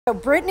So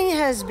Brittany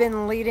has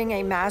been leading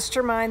a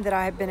mastermind that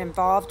I have been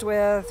involved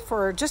with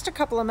for just a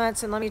couple of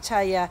months, and let me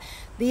tell you,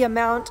 the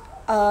amount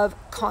of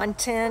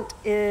content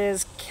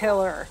is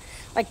killer.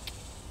 Like,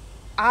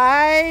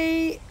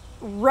 I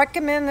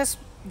recommend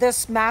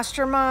this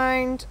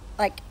mastermind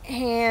like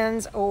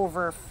hands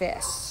over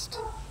fist.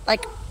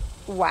 Like,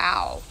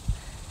 wow.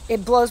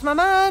 It blows my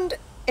mind.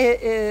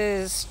 It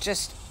is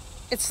just,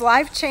 it's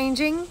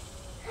life-changing.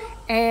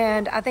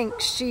 And I think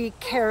she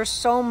cares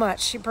so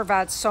much. She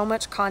provides so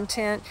much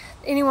content.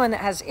 Anyone that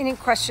has any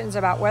questions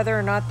about whether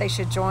or not they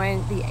should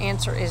join, the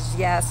answer is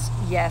yes,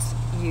 yes,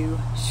 you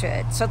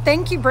should. So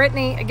thank you,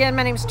 Brittany. Again,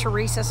 my name is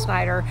Teresa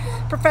Snyder,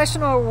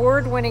 professional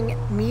award-winning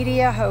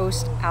media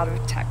host out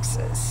of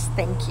Texas.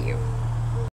 Thank you.